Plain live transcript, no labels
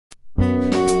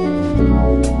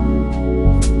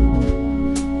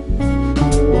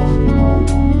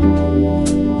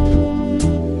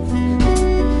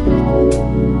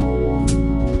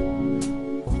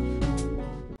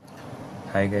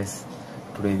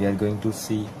Today we are going to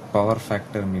see power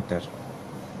factor meter.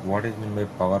 What is meant by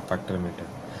power factor meter?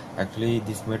 Actually,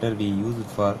 this meter we use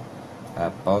for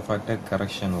power factor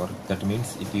correction work. That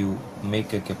means if you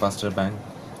make a capacitor bank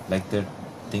like that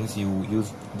things, you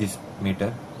use this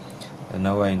meter.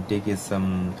 Now I take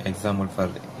some example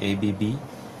for ABB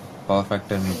power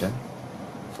factor meter.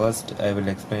 First I will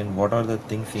explain what are the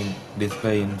things in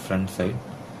display in front side.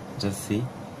 Just see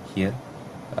here.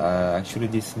 Actually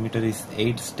this meter is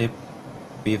 8-step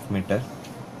PF meter.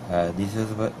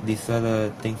 These are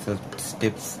the things,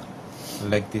 steps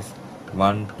like this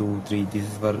 1, 2, 3. This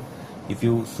is for if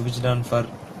you switch it on for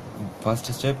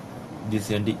first step, this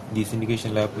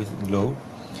indication lamp is glow.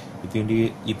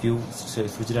 If you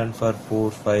switch it on for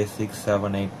 4, 5, 6,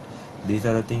 7, 8, these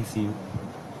are the things you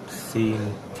see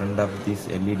in front of these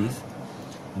LEDs.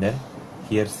 Then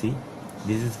here see,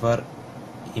 this is for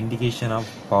indication of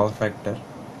power factor.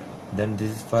 Then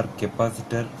this is for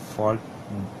capacitor fault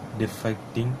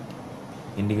defecting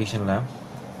indication lamp.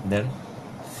 Then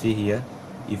see here,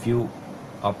 if you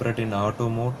operate in auto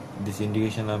mode, this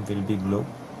indication lamp will be glow.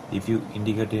 If you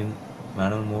indicate in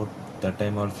manual mode, that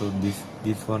time also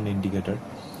this one indicated.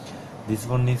 This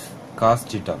one is cos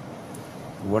theta.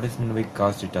 What is meant by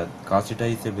cos theta? Cos theta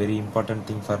is a very important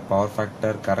thing for power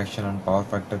factor correction and power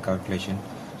factor calculation.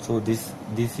 So this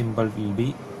symbol will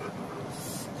be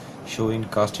showing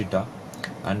cos theta,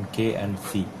 and K and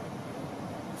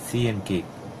C and K.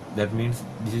 That means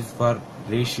this is for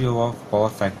ratio of power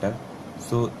factor.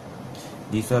 So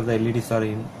these are the LEDs are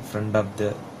in front of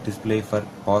the display for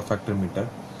power factor meter.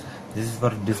 This is for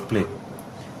display.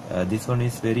 This one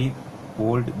is very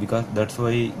old because that's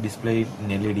why display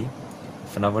in LED.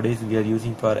 So nowadays we are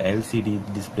using for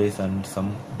LCD displays and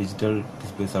some digital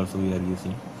displays also we are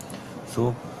using.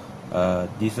 So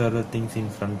these are the things in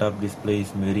front of display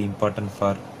is very important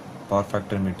for power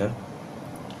factor meter.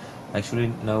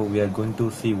 Actually now we are going to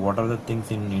see what are the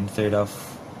things inside of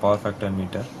power factor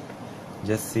meter.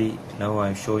 Just see, now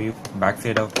I show you back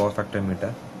side of power factor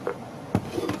meter.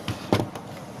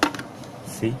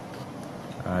 See,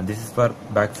 this is for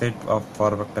back side of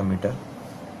power factor meter.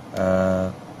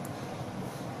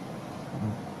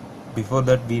 Before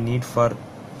that we need for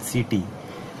CT,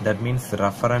 that means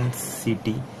reference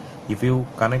CT. If you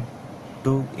connect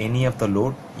to any of the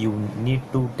load, you need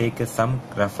to take some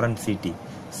reference CT.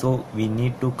 So we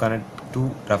need to connect two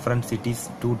reference CTs,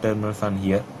 two terminals on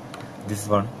here. This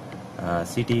one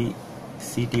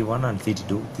CT1 and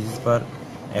CT2. This is for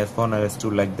S1 or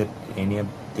S2 like that, any of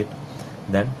it.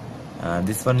 Then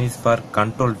this one is for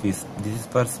control fuse. This is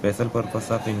for special purpose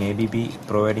of in ABB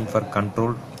providing for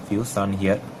control fuse on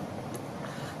here.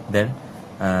 Then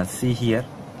see here,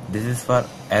 this is for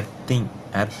earthing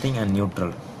and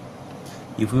neutral.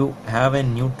 If you have a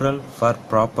neutral for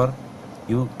proper,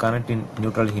 you connect in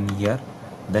neutral in here.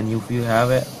 Then if you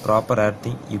have a proper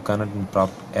earthing, you connect in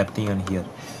proper earthing on here.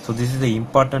 So this is the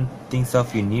important things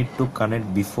of you need to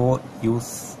connect before you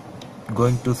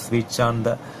going to switch on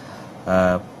the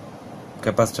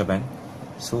capacitor bank.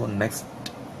 So next,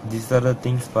 these are the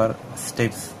things for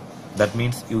steps. That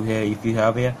means if you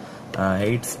have a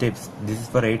 8 steps, this is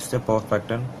for 8-step power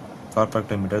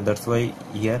factor meter. That's why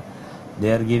here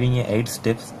they are giving 8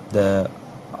 steps.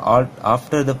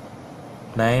 After the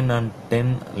 9 and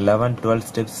 10, 11, 12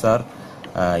 steps are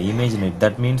imaginary.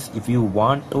 That means if you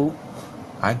want to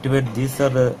activate, these are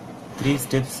the 3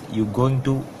 steps you going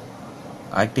to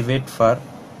activate for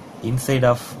inside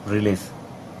of relays.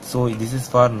 So this is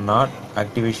for not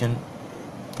activation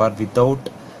for without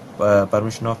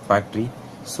permission of factory.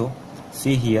 So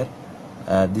see here,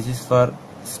 this is for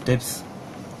steps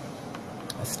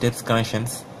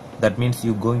connections. That means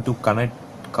you going to connect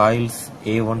coils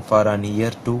A1 for an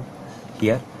here to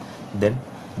here. Then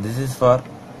this is for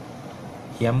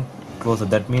M closer.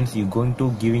 That means you going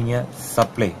to giving a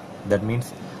supply. That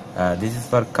means this is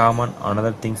for common.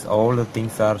 Another things, all the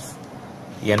things are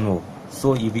NO.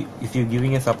 So if you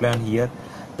giving a supply on here,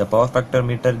 the power factor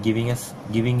meter giving a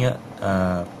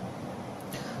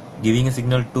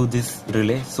signal to this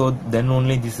relay. So then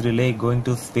only this relay going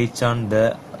to switch on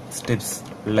the steps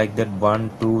like that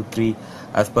 1, 2, 3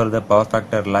 as per the power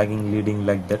factor, lagging, leading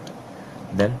like that.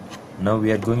 Then now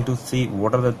we are going to see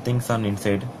what are the things on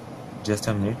inside. Just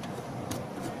a minute.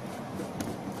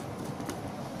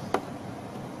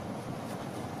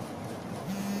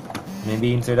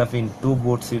 Maybe inside of in 2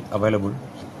 boards is available.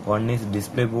 One is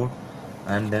display board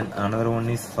and then another one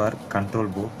is for control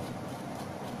board.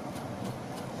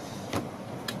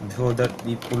 Before that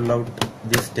we pull out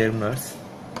these terminals.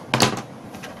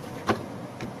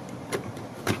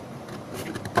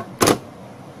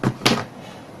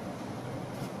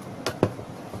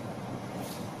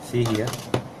 See here,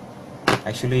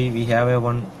 Actually we have a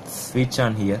one switch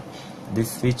on here.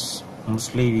 This switch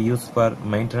mostly we use for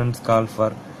maintenance call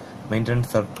for maintenance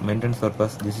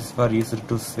purpose. This is for used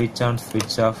to switch on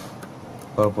switch off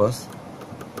purpose.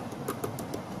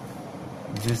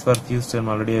 This is for fuse term,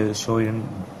 already I will show in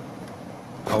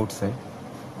outside.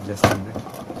 Just a minute.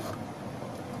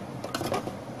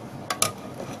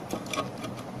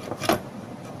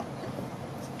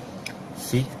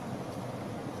 See,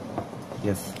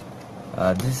 yes,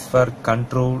 this is for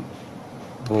control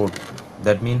board.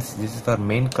 That means this is for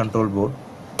main control board.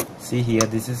 See here,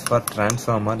 this is for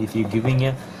transformer. If you giving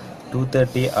a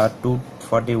 230 or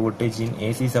 240 voltage in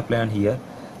AC supply on here,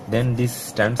 then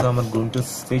this transformer going to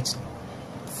switch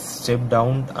step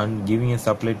down and giving a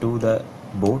supply to the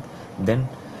board. Then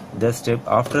the step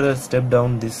after the step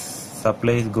down, this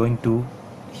supply is going to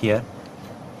here.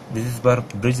 This is for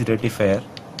bridge rectifier.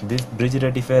 This bridge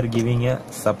rectifier giving a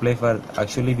supply for,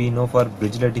 actually we know for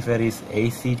bridge rectifier is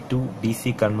AC to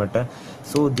DC converter.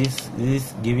 So this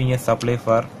is giving a supply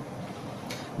for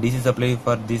DC supply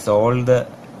for this all the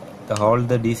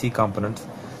DC components.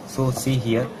 So see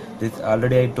here, this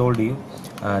already I told you,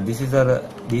 these are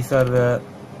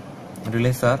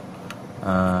relays are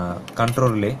control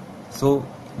relay. So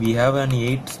we have an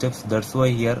 8 steps, that's why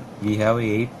here we have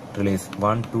 8 relays,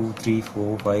 1 2 3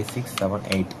 4 5 6 7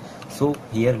 8. So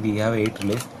here we have 8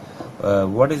 relays.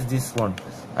 What is this one?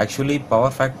 Actually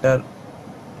power factor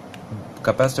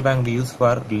capacitor bank we use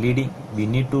for leading. We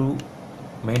need to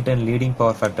maintain leading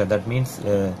power factor. That means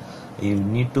you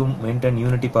need to maintain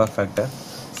unity power factor.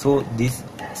 So this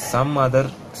some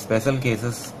other special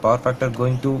cases power factor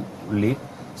going to lead.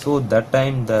 So that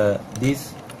time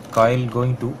this coil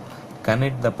going to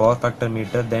connect the power factor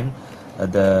meter. Then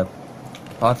the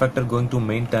power factor going to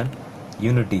maintain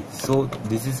unity. So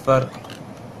this is for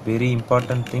very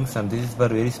important things, and this is for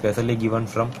very specially given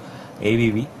from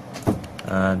ABV.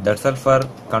 That's all for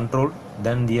control.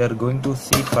 Then we are going to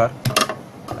see for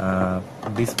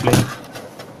display.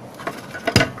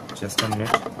 Just a minute,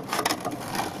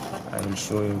 I will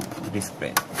show you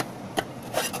display.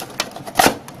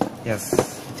 Yes,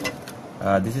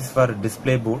 this is for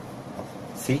display board.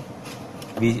 See,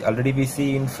 we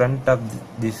see in front of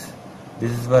this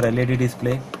is for LED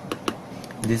display.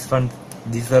 This one,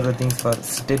 these are the things for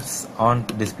steps on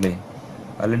display.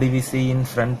 Already we see in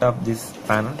front of this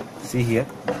panel. See here.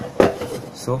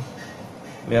 So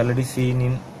we already seen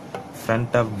in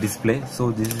front of display.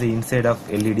 So this is the inside of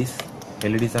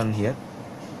LEDs on here.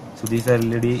 So these are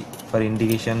LED for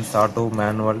indications, auto,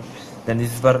 manual. Then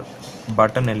this is for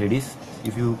button LEDs.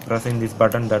 If you pressing this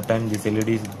button, that time this LED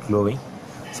is glowing.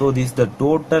 So this the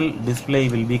total display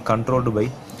will be controlled by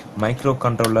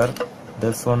microcontroller.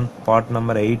 This one part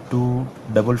number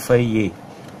 8255A.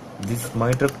 This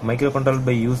microcontroller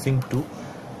by using to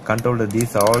control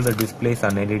these all the displays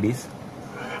and LEDs.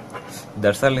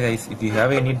 That's all guys. If you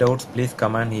have any doubts, please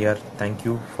comment here. Thank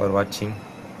you for watching.